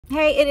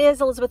Hey, it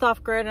is Elizabeth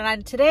Off Grid,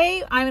 and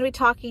today I'm going to be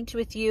talking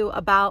with you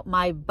about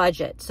my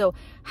budget. So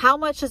how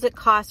much does it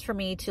cost for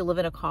me to live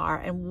in a car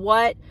and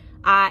what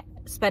I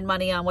spend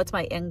money on, what's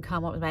my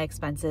income, what my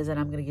expenses, and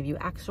I'm going to give you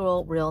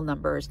actual real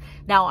numbers.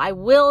 Now, I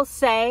will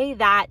say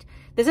that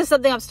this is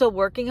something I'm still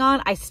working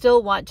on. I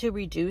still want to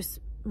reduce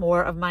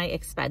more of my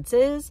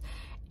expenses,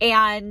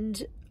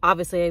 and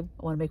obviously I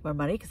want to make more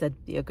money because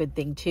that'd be a good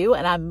thing too.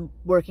 And I'm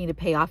working to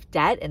pay off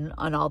debt and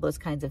on all those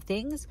kinds of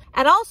things.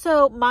 And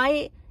also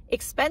my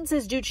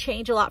expenses do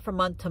change a lot from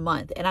month to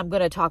month, and I'm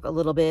going to talk a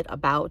little bit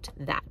about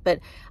that. But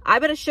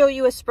I'm going to show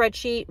you a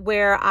spreadsheet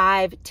where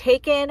I've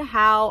taken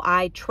how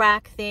I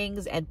track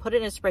things and put it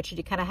in a spreadsheet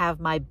to kind of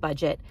have my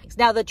budget.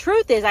 Now, the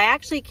truth is I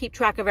actually keep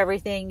track of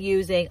everything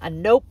using a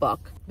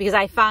notebook because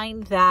I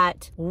find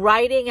that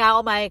writing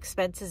out my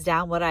expenses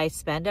down, what I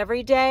spend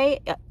every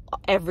day,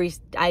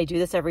 I do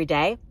this every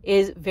day,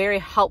 is very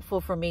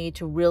helpful for me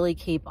to really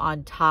keep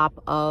on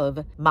top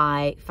of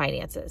my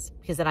finances,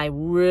 because then I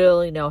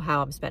really know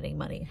how I'm spending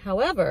money.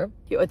 However,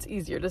 it's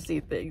easier to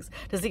see things,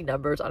 to see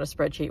numbers on a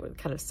spreadsheet with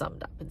kind of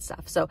summed up and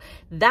stuff. So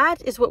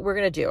that is what we're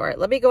going to do. All right,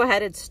 let me go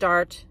ahead and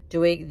start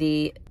doing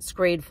the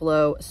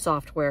ScreenFlow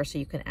software so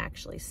you can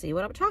actually see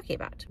what I'm talking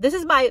about. This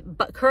is my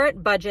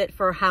current budget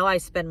for how I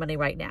spend money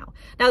right now.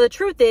 Now, the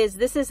truth is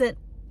this isn't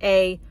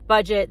a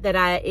budget that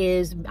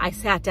I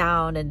sat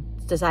down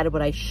and decided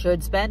what I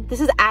should spend.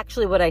 This is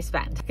actually what I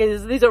spend,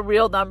 because these are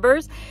real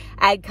numbers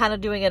and kind of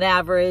doing an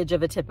average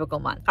of a typical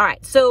month. All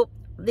right, so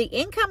the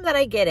income that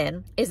I get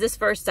in is this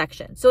first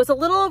section. So it's a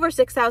little over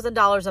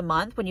 $6,000 a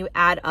month when you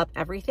add up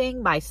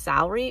everything, my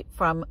salary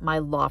from my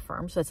law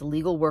firm. So it's a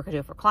legal work I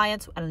do for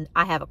clients, and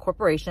I have a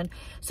corporation.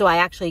 So I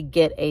actually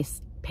get a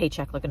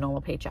paycheck like a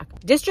normal paycheck.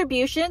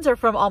 Distributions are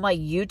from all my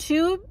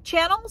YouTube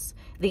channels,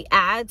 the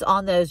ads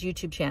on those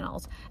YouTube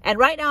channels. And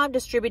right now I'm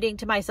distributing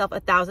to myself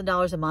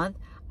 $1,000 a month.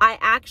 I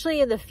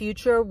actually in the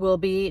future will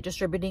be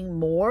distributing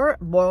more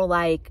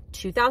like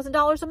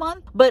 $2,000 a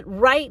month. But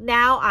right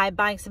now I'm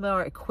buying some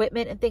more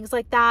equipment and things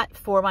like that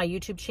for my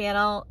YouTube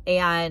channel,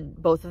 and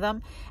both of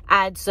them.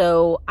 And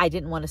so I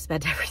didn't want to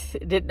spend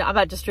everything. I'm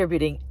not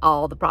distributing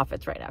all the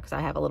profits right now because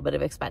I have a little bit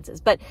of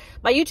expenses. But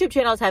my YouTube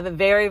channels have a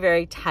very,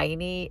 very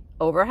tiny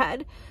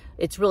overhead.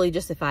 It's really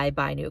just if I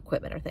buy new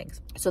equipment or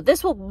things. So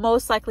this will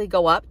most likely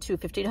go up to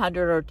 $1,500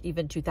 or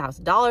even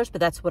 $2,000,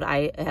 but that's what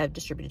I have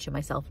distributed to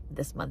myself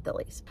this month at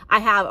least. I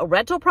have a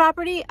rental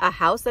property, a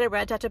house that I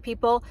rent out to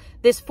people.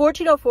 This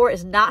 1404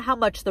 is not how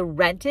much the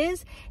rent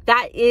is.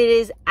 That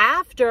is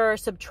after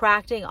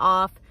subtracting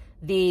off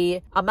the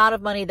amount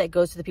of money that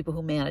goes to the people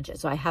who manage it.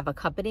 So I have a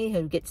company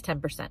who gets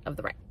 10% of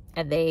the rent,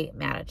 and they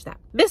manage that.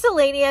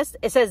 Miscellaneous,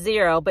 it says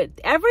 0, but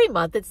every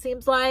month it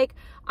seems like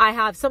I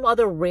have some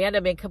other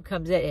random income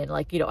comes in,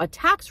 like, a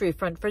tax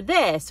refund for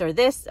this,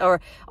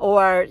 or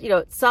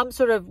some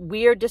sort of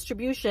weird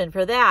distribution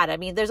for that. I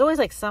mean, there's always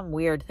like some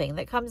weird thing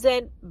that comes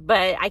in,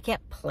 but I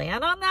can't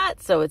plan on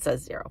that. So it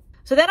says 0.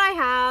 So then I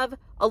have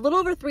a little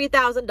over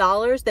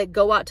 $3,000 that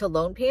go out to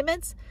loan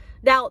payments.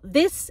 Now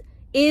this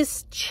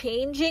is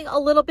changing a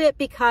little bit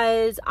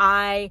because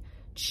I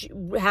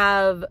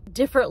have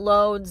different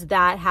loans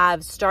that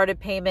have started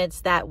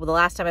payments that the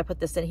last time I put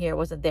this in here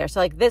wasn't there. So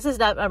like this is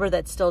that number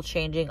that's still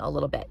changing a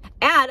little bit.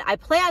 And I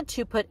plan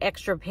to put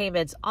extra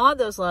payments on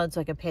those loans so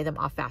I can pay them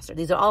off faster.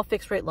 These are all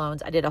fixed rate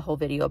loans. I did a whole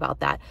video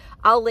about that.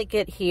 I'll link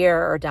it here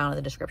or down in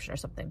the description or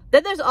something.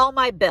 Then there's all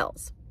my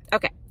bills.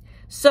 Okay.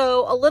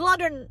 So a little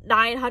under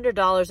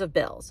 $900 of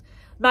bills.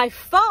 My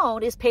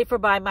phone is paid for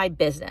by my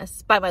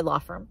business, by my law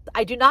firm.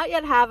 I do not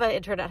yet have an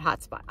internet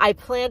hotspot. I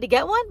plan to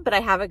get one, but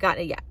I haven't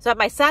gotten it yet. So I have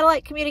my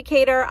satellite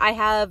communicator. I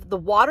have the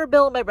water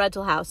bill in my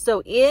rental house.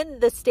 So in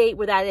the state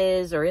where that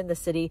is, or in the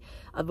city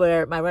of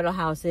where my rental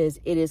house is,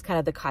 it is kind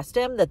of the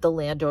custom that the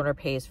landowner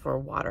pays for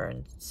water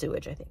and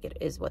sewage. I think it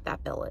is what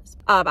that bill is.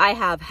 I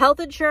have health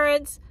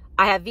insurance.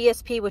 I have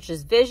VSP, which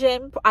is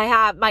vision. I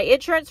have my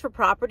insurance for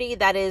property.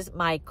 That is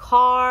my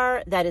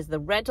car. That is the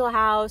rental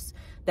house.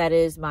 That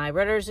is my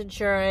renter's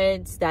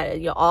insurance.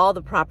 That, all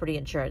the property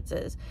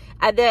insurances.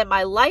 And then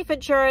my life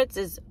insurance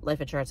is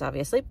life insurance,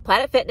 obviously.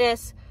 Planet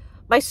Fitness.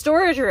 My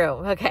storage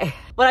room. Okay.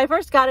 When I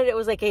first got it, it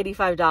was like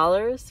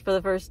 $85 for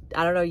the first,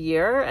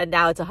 year. And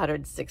now it's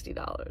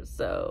 $160.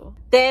 So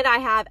then I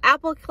have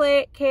Apple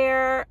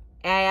Care.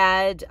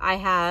 And I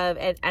have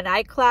an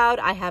iCloud.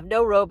 I have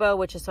no Robo,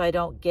 which is so I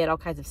don't get all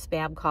kinds of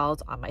spam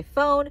calls on my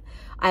phone.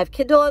 I have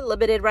Kindle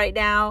Unlimited right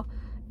now.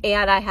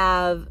 And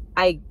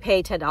I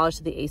pay $10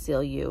 to the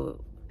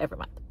ACLU every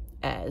month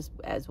as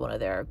one of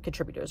their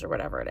contributors or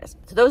whatever it is.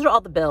 So those are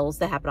all the bills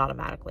that happen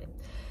automatically.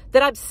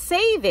 Then I'm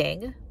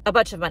saving a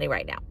bunch of money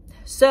right now.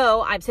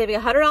 So I'm saving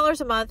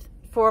 $100 a month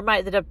for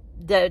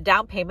the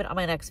down payment on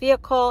my next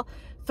vehicle,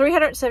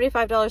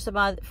 $375 a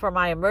month for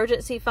my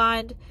emergency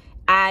fund,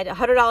 and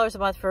 $100 a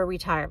month for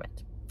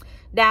retirement.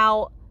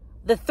 Now,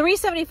 the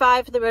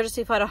 $375 for the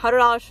emergency fund,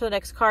 $100 for the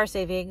next car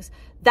savings,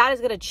 that is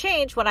going to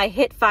change when I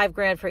hit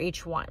 $5,000 for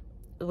each one,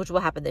 which will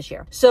happen this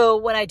year. So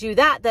when I do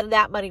that, then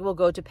that money will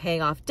go to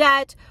paying off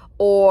debt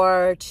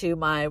or to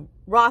my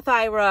Roth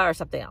IRA or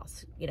something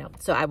else,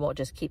 so I won't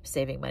just keep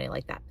saving money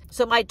like that.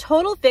 So my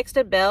total fixed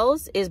and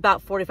bills is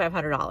about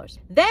 $4,500.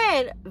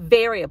 Then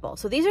variable.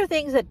 So these are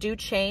things that do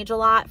change a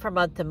lot from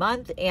month to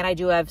month, and I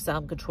do have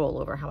some control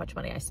over how much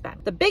money I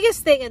spend. The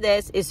biggest thing in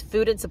this is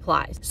food and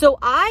supplies. So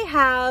I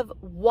have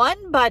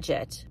one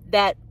budget,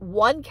 that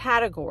one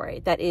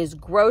category that is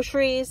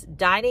groceries,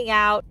 dining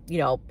out,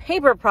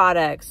 paper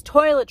products,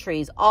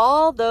 toiletries,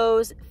 all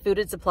those food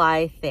and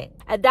supply things.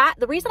 And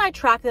the reason I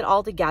track that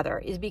all together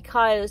is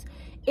because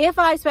if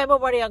I spend more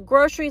money on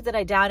groceries, then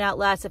I dine out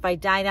less. If I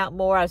dine out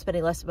more, I'm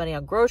spending less money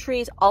on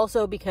groceries.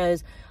 Also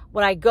because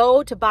when I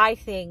go to buy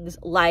things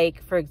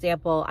like, for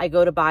example, I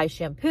go to buy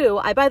shampoo,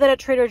 I buy that at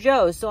Trader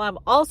Joe's. So I'm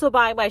also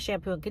buying my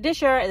shampoo and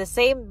conditioner, and the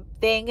same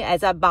thing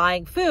as I'm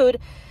buying food.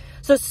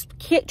 So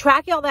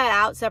tracking all that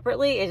out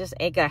separately, it just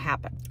ain't gonna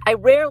happen. I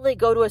rarely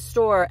go to a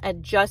store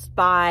and just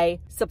buy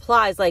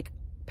supplies like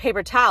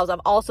paper towels.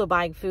 I'm also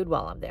buying food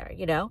while I'm there,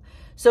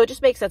 So it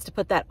just makes sense to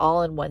put that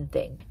all in one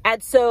thing.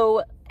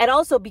 And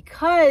also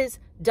because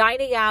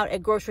dining out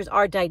and groceries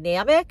are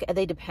dynamic and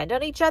they depend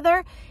on each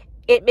other,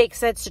 it makes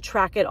sense to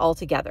track it all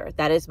together.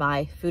 That is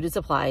my food and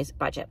supplies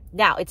budget.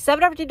 Now, it's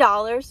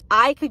 $750.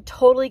 I could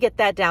totally get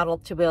that down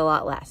to be a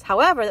lot less.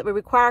 However, that would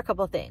require a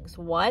couple of things.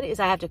 One is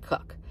I have to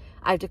cook.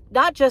 I have to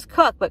not just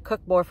cook, but cook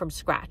more from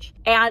scratch.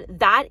 And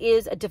that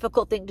is a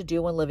difficult thing to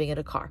do when living in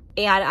a car.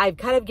 And I've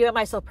kind of given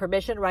myself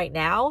permission right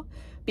now,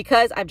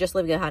 because I'm just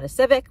living in a Honda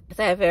Civic, because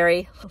I have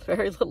very,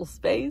 very little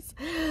space,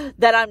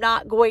 that I'm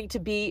not going to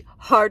be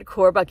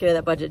hardcore about getting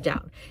that budget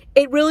down.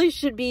 It really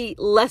should be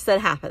less than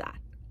half of that,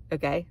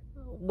 okay?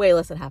 Way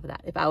less than half of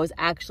that if I was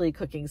actually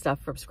cooking stuff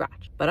from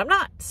scratch. But I'm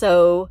not,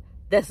 so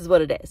this is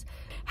what it is.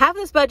 Half of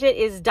this budget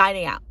is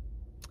dining out.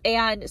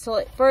 And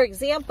so, for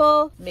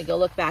example, let me go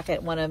look back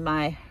at one of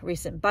my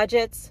recent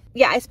budgets.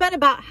 Yeah, I spent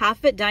about half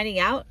of it dining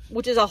out,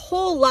 which is a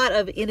whole lot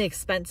of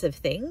inexpensive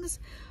things.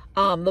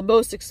 The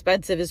most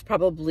expensive is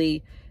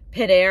probably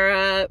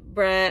Panera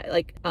Bread,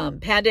 like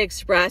Panda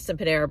Express and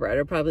Panera Bread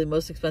are probably the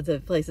most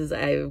expensive places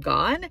I've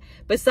gone.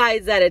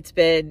 Besides that, it's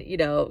been,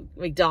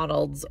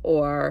 McDonald's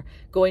or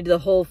going to the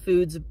Whole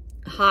Foods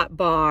hot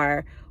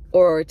bar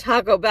or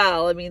Taco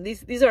Bell. I mean,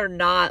 these are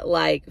not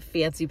like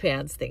fancy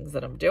pants things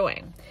that I'm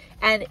doing.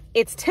 And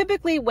it's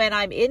typically when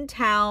I'm in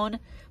town,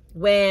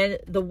 when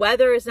the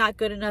weather is not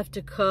good enough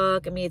to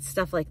cook. I mean, it's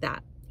stuff like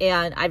that.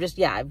 And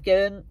I've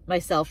given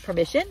myself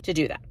permission to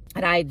do that.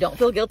 And I don't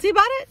feel guilty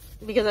about it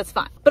because that's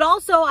fine. But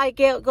also I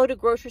go to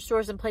grocery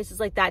stores and places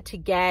like that to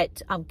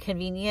get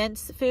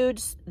convenience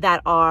foods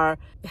that are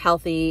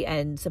healthy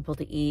and simple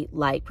to eat,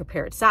 like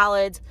prepared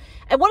salads.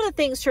 And one of the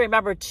things to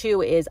remember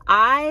too is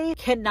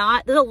there's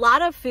a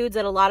lot of foods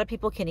that a lot of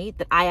people can eat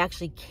that I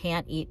actually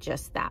can't eat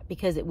just that,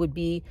 because it would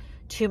be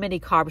too many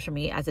carbs for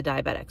me as a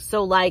diabetic.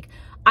 So like,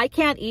 I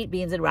can't eat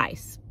beans and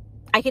rice.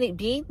 I can eat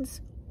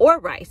beans or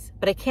rice,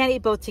 but I can't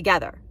eat both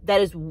together.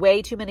 That is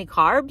way too many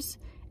carbs.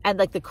 And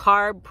like the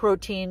carb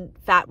protein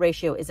fat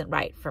ratio isn't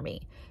right for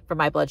me, for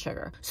my blood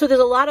sugar. So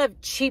there's a lot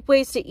of cheap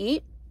ways to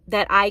eat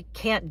that I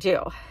can't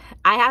do.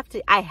 I have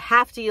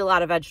to eat a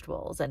lot of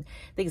vegetables and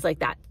things like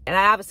that. And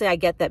I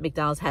get that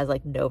McDonald's has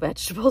like no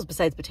vegetables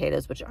besides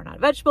potatoes, which are not a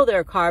vegetable, they're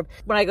a carb.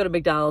 When I go to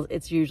McDonald's,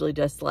 it's usually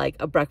just like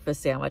a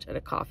breakfast sandwich and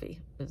a coffee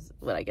is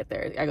when I get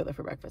there. I go there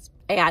for breakfast.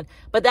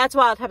 But that's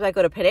why sometimes I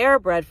go to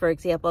Panera Bread, for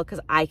example,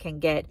 because I can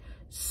get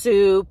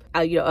soup,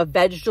 a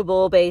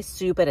vegetable-based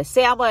soup and a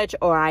sandwich,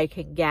 or I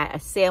can get a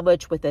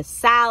sandwich with a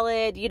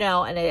salad, and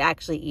I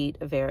actually eat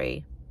a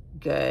very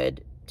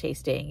good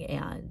tasting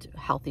and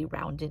healthy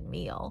rounded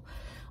meal.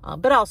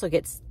 But I also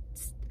get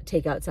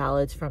takeout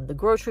salads from the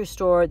grocery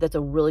store. That's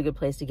a really good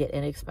place to get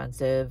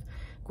inexpensive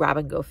grab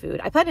and go food.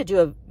 I plan to do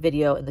a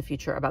video in the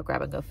future about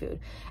grab and go food.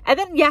 And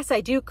then yes,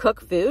 I do cook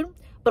food.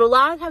 But a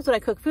lot of times when I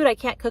cook food, I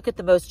can't cook it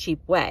the most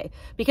cheap way,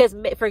 because,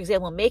 for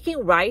example,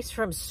 making rice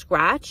from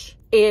scratch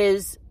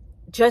is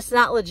just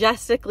not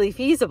logistically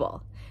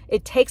feasible.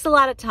 It takes a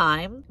lot of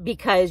time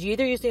because you're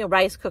either using a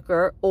rice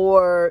cooker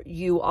or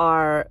you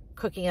are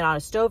cooking it on a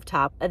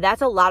stovetop, and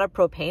that's a lot of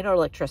propane or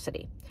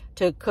electricity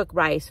to cook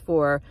rice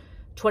for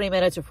 20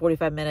 minutes or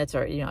 45 minutes,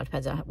 or, it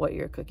depends on what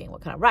you're cooking,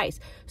 what kind of rice.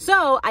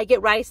 So I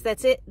get rice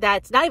that's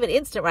not even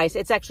instant rice.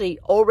 It's actually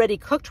already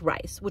cooked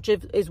rice, which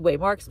is way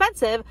more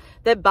expensive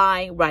than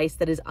buying rice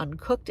that is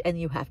uncooked and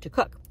you have to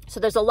cook. So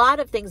there's a lot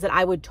of things that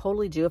I would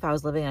totally do if I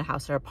was living in a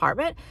house or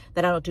apartment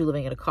that I don't do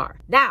living in a car.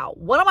 Now,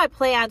 one of my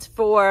plans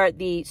for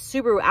the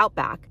Subaru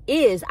Outback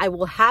is I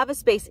will have a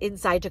space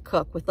inside to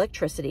cook with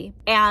electricity,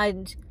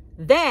 and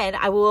then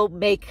I will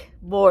make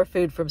more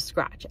food from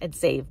scratch and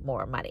save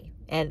more money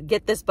and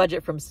get this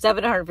budget from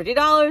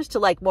 $750 to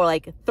more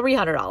like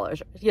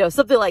 $300,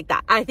 something like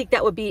that. I think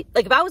that would be,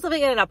 like, if I was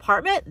living in an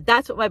apartment,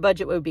 that's what my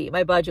budget would be.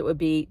 My budget would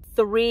be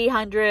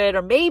 $300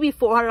 or maybe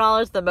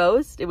 $400 the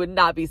most. It would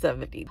not be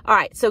 $750. All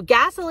right, so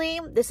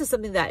gasoline, this is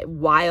something that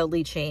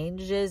wildly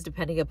changes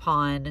depending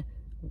upon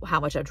how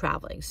much I'm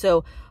traveling.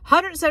 So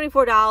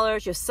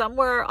 $174,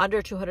 somewhere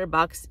under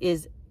 $200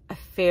 is a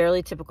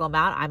fairly typical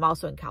amount. I'm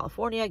also in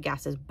California.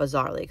 Gas is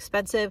bizarrely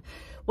expensive.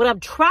 When I'm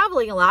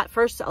traveling a lot of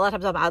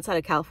times I'm outside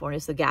of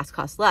California, so gas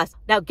costs less.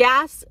 Now,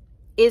 gas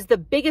is the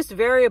biggest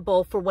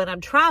variable for when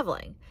I'm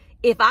traveling.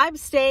 If I'm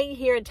staying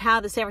here in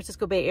town, the San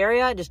Francisco Bay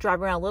Area, and just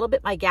driving around a little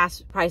bit, my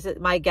gas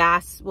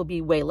will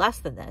be way less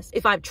than this.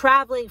 If I'm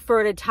traveling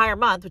for an entire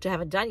month, which I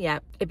haven't done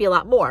yet, it'd be a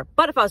lot more.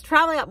 But if I was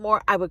traveling a lot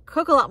more, I would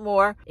cook a lot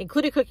more,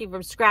 including cooking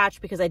from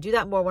scratch, because I do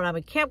that more when I'm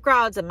in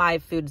campgrounds, and my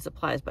food and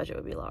supplies budget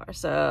would be lower.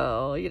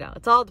 So, you know,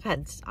 it all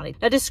depends on it.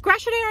 Now,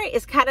 discretionary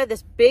is kind of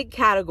this big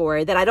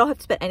category that I don't have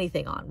to spend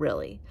anything on,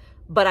 really,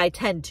 but I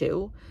tend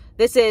to.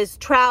 This is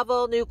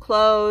travel, new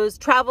clothes.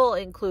 Travel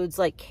includes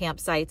like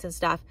campsites and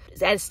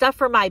stuff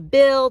for my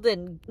build,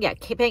 and yeah,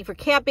 paying for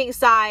camping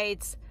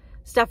sites,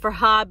 stuff for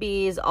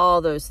hobbies,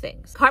 all those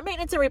things. Car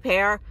maintenance and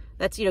repair,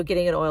 that's, you know,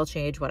 getting an oil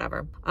change,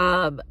 whatever.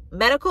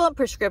 Medical and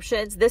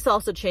prescriptions, this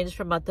also changes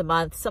from month to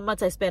month. Some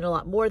months I spend a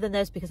lot more than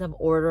this because I'm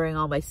ordering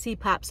all my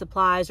CPAP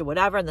supplies or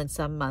whatever, and then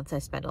some months I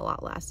spend a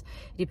lot less.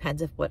 It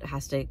depends if what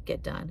has to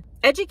get done.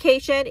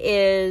 Education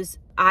is,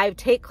 I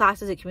take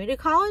classes at community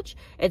college,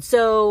 and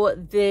so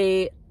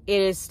it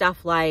is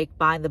stuff like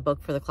buying the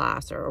book for the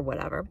class or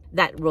whatever.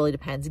 That really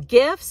depends.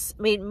 Gifts,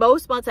 I mean,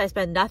 most months I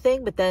spend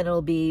nothing, but then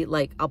it'll be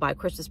like, I'll buy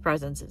Christmas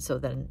presents. And so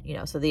then, you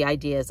know, so the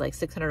idea is like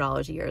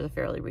 $600 a year is a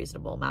fairly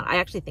reasonable amount. I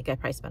actually think I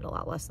probably spend a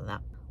lot less than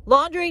that.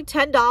 Laundry,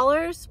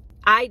 $10.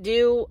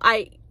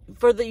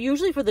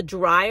 Usually for the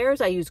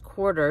dryers, I use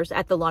quarters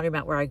at the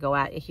laundromat where I go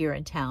at here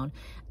in town.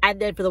 And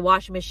then for the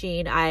washing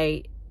machine,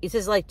 it's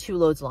just like 2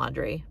 loads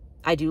laundry.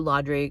 I do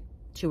laundry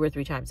 2 or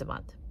 3 times a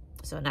month.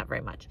 So not very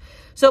much.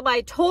 So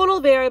my total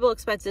variable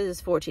expenses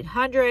is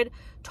 $1,400.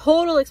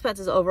 Total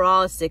expenses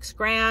overall is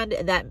 $6,000,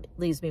 and that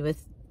leaves me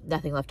with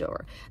nothing left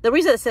over. The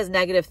reason it says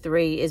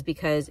 -3 is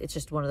because it's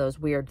just one of those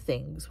weird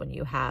things when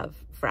you have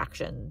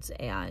fractions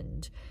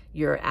and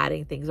you're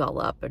adding things all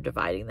up or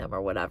dividing them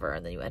or whatever,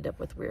 and then you end up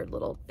with weird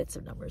little bits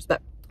of numbers.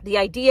 But the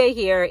idea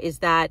here is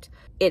that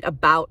it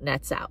about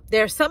nets out.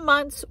 There are some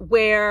months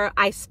where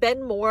I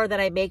spend more than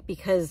I make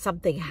because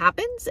something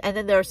happens. And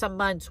then there are some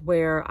months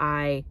where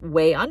I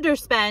way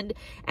underspend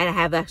and I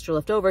have extra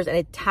leftovers, and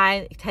it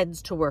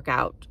tends to work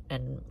out,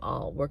 and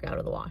I'll work out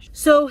in the wash.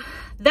 So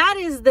that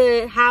is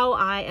how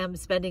I am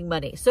spending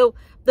money. So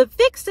the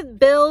fixed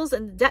bills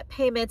and debt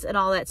payments and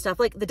all that stuff,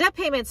 like the debt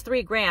payments,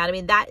 $3,000. I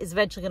mean, that is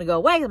eventually going to go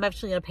away. I'm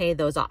eventually going to pay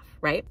those off,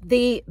 right?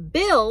 The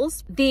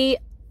bills,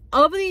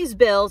 of these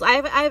bills,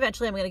 I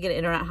eventually am going to get an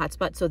internet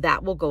hotspot, so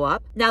that will go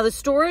up. Now the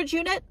storage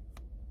unit,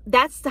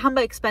 that's how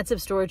expensive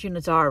storage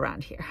units are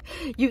around here.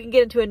 You can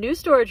get into a new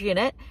storage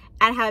unit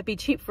and have it be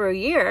cheap for a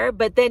year,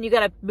 but then you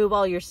got to move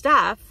all your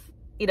stuff,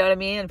 you know what I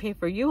mean? And pay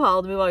for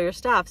U-Haul to move all your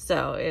stuff.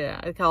 So yeah,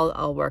 it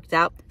all worked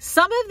out.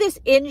 Some of this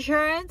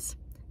insurance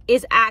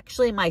is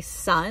actually my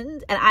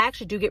son's, and I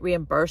actually do get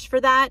reimbursed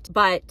for that,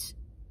 but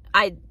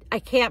I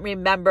can't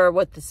remember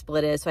what the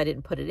split is, so I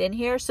didn't put it in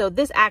here. So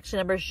this action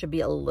number should be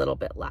a little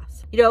bit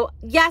less. You know,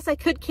 yes, I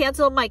could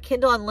cancel my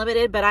Kindle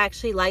Unlimited, but I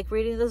actually like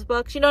reading those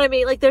books. You know what I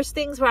mean? Like there's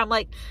things where I'm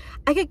like,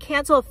 I could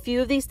cancel a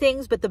few of these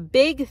things, but the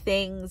big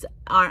things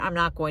I'm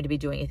not going to be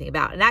doing anything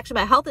about. And actually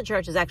my health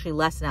insurance is actually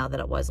less now than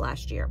it was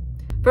last year.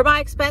 For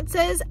my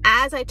expenses,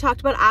 as I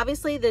talked about,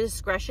 obviously the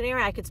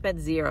discretionary, I could spend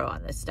 0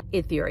 on this stuff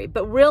in theory,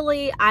 but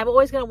really I'm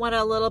always going to want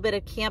a little bit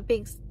of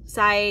camping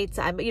sites.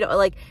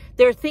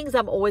 There are things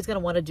I'm always going to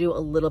want to do a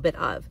little bit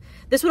of.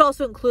 This would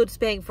also include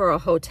paying for a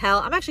hotel.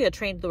 I'm actually going to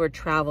change the word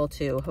travel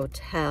to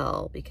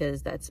hotel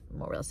because that's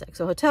more realistic.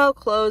 So hotel,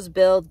 clothes,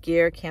 build,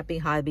 gear,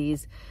 camping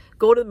hobbies,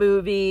 go to the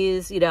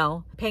movies, you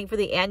know, paying for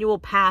the annual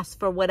pass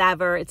for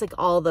whatever. It's like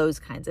all those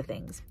kinds of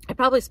things. I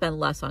probably spend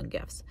less on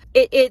gifts.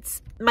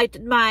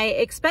 My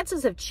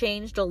expenses have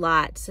changed a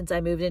lot since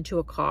I moved into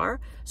a car.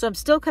 So I'm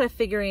still kind of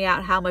figuring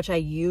out how much I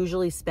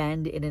usually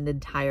spend in an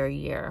entire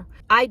year.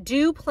 I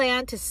do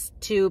plan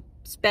to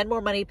spend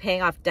more money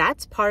paying off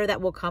debts. Part of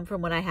that will come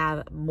from when I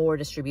have more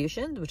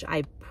distributions, which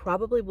I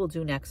probably will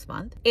do next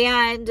month.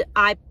 And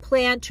I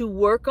plan to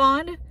work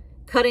on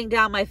cutting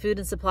down my food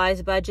and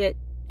supplies budget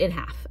in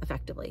half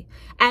effectively.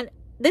 And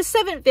this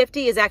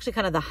 $750 is actually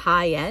kind of the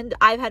high end.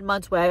 I've had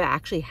months where I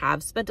actually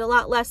have spent a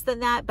lot less than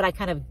that, but I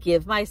kind of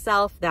give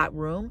myself that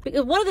room.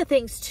 Because one of the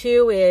things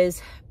too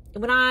is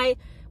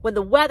when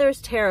the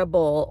weather's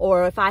terrible,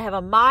 or if I have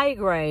a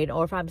migraine,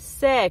 or if I'm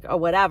sick or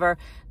whatever,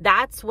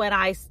 that's when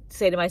I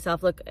say to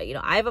myself, look, you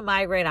know, I have a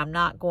migraine. I'm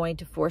not going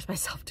to force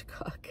myself to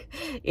cook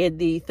in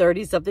the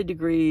 30-something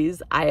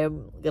degrees. I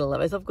am going to let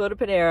myself go to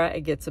Panera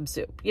and get some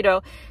soup, you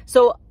know?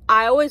 So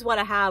I always want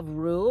to have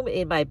room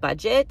in my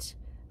budget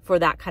for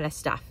that kind of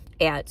stuff.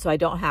 And so I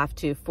don't have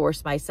to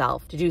force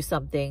myself to do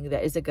something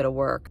that isn't going to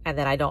work. And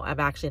then I'm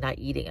actually not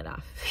eating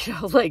enough. You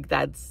know, like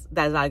that's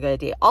not a good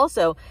idea.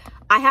 Also,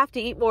 I have to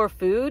eat more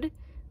food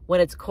when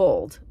it's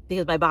cold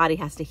because my body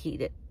has to heat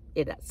it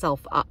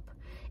itself up.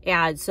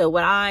 And so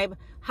when I'm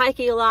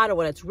hiking a lot or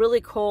when it's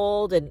really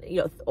cold and,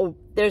 you know,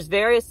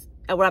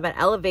 when I'm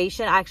at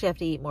elevation, I actually have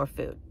to eat more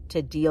food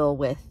to deal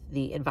with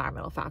the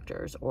environmental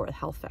factors or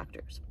health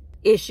factors.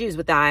 Issues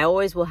with that, I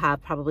always will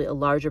have probably a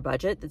larger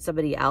budget than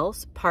somebody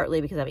else,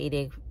 partly because I'm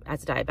eating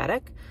as a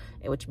diabetic,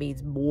 which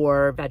means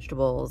more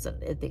vegetables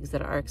and things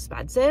that are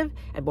expensive,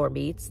 and more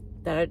meats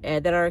that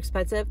are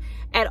expensive.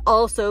 And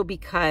also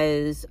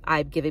because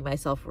I'm giving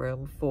myself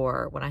room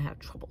for when I have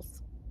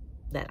troubles,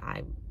 that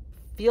I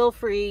feel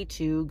free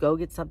to go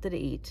get something to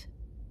eat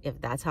if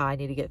that's how I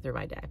need to get through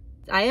my day.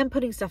 I am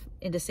putting stuff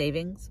into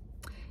savings,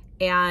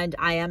 and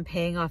I am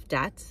paying off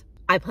debts.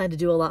 I plan to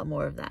do a lot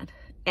more of that.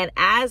 And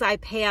as I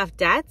pay off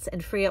debts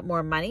and free up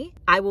more money,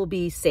 I will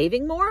be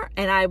saving more,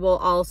 and I will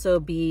also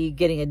be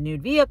getting a new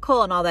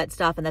vehicle and all that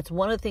stuff. And that's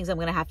one of the things I'm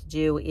going to have to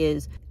do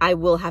is I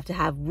will have to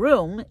have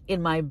room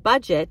in my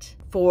budget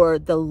for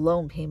the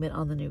loan payment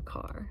on the new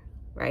car,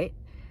 right?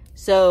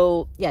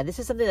 So yeah, this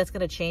is something that's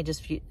going to change as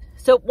few.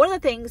 So one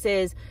of the things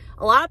is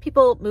a lot of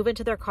people move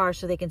into their car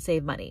so they can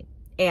save money,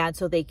 and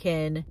so they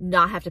can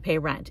not have to pay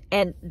rent.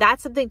 And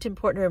that's something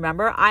important to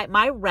remember.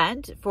 My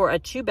rent for a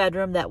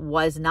 2-bedroom that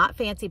was not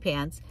fancy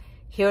pants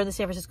here in the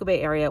San Francisco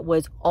Bay Area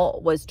was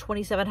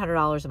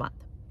 $2,700 a month.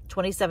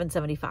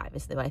 $2,775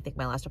 is what I think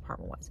my last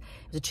apartment was.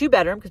 It was a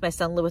 2-bedroom because my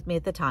son lived with me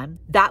at the time.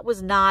 That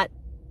was not,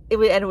 it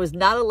was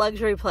not a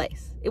luxury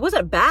place. It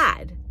wasn't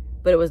bad,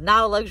 but it was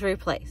not a luxury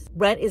place.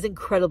 Rent is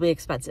incredibly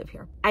expensive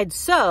here. And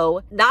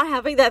so not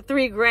having that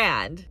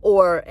 $3,000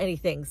 or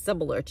anything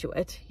similar to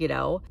it, you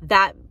know,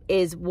 that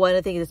is one of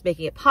the things that's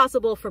making it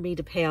possible for me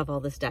to pay off all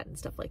this debt and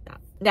stuff like that.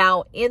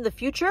 Now, in the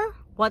future,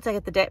 once I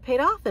get the debt paid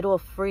off, it will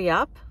free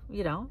up,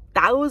 you know,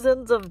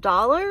 thousands of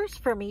dollars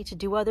for me to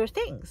do other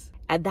things.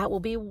 And that will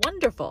be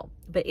wonderful.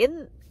 But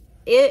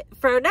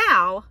for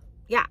now,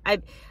 yeah,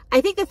 I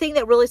think the thing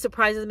that really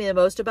surprises me the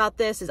most about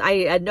this is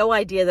I had no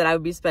idea that I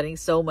would be spending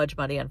so much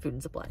money on food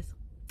and supplies.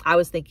 I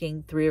was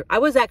thinking I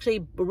was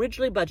actually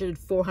originally budgeted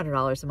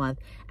 $400 a month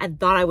and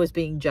thought I was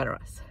being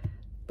generous,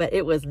 but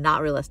it was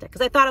not realistic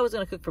because I thought I was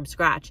going to cook from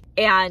scratch,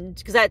 and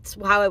because that's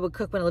how I would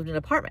cook when I lived in an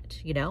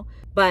apartment, you know,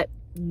 but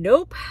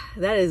nope,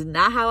 that is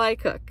not how I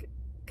cook,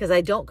 because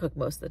I don't cook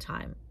most of the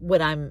time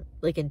when I'm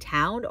like in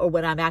town or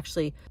when I'm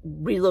actually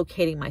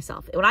relocating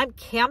myself. When I'm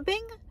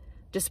camping,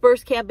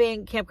 dispersed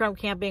camping, campground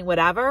camping,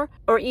 whatever,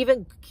 or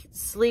even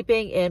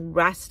sleeping in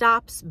rest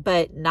stops,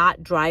 but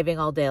not driving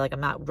all day, like I'm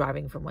not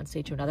driving from one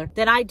state to another,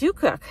 then I do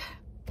cook.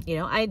 You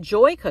know, I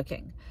enjoy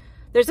cooking.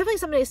 There's definitely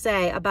something to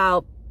say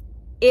about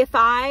if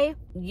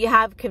you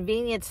have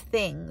convenience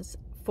things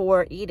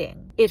for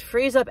eating, it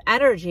frees up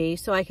energy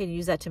so I can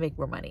use that to make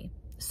more money.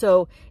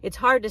 So it's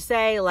hard to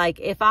say, like,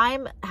 if I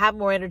have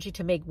more energy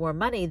to make more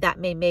money, that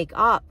may make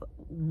up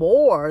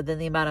more than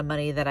the amount of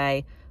money that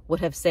I would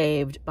have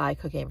saved by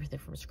cooking everything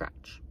from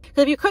scratch.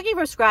 Because if you're cooking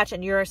from scratch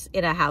and you're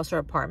in a house or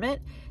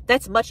apartment,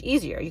 that's much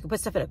easier. You can put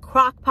stuff in a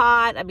crock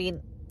pot. I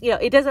mean, you know,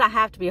 it doesn't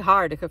have to be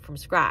hard to cook from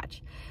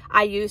scratch.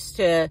 I used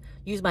to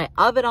use my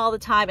oven all the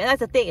time. And that's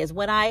the thing, is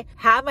when I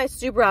have my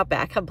Super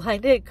Outback, I'm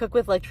planning to cook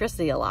with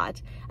electricity a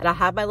lot. And I'll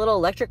have my little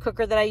electric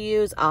cooker that I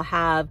use. I'll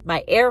have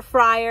my air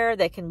fryer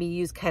that can be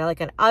used kind of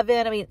like an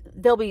oven. I mean,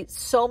 there'll be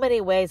so many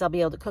ways I'll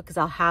be able to cook because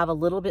I'll have a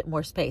little bit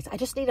more space. I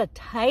just need a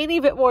tiny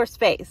bit more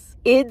space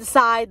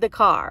inside the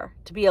car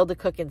to be able to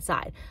cook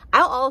inside.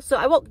 I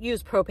won't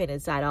use propane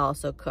inside. I'll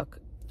also cook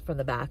from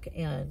the back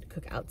and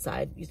cook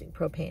outside using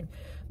propane.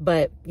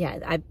 But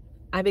yeah,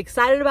 I'm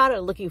excited about it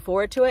and looking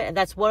forward to it. And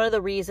that's one of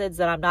the reasons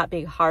that I'm not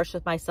being harsh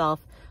with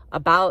myself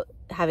about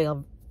having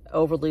an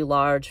overly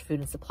large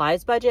food and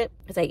supplies budget,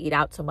 because I eat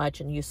out so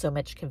much and use so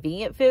much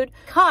convenient food,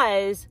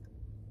 because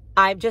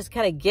I'm just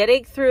kind of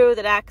getting through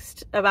the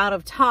next amount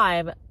of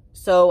time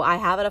so I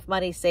have enough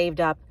money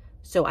saved up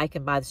so I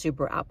can buy the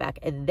Super Outback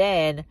and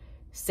then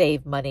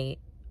save money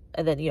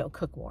and then, you know,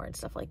 cook more and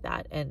stuff like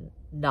that, and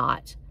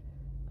not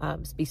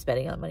be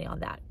spending money on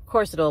that. Of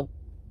course, it'll,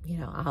 you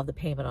know, I'll have the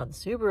payment on the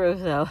Subaru,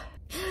 so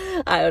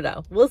I don't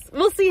know.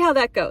 We'll see how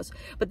that goes.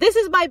 But this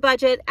is my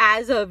budget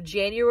as of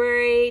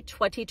January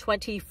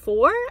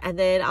 2024, and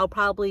then I'll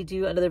probably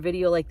do another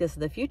video like this in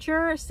the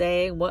future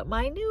saying what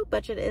my new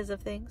budget is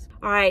of things.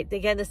 All right,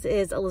 again, this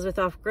is Elizabeth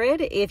Off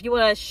Grid. If you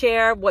want to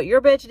share what your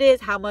budget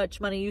is, how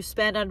much money you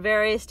spend on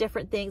various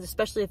different things,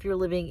 especially if you're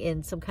living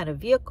in some kind of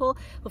vehicle,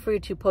 feel free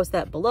to post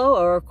that below,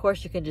 or of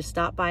course you can just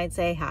stop by and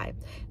say hi.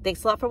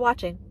 Thanks a lot for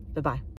watching. Bye-bye.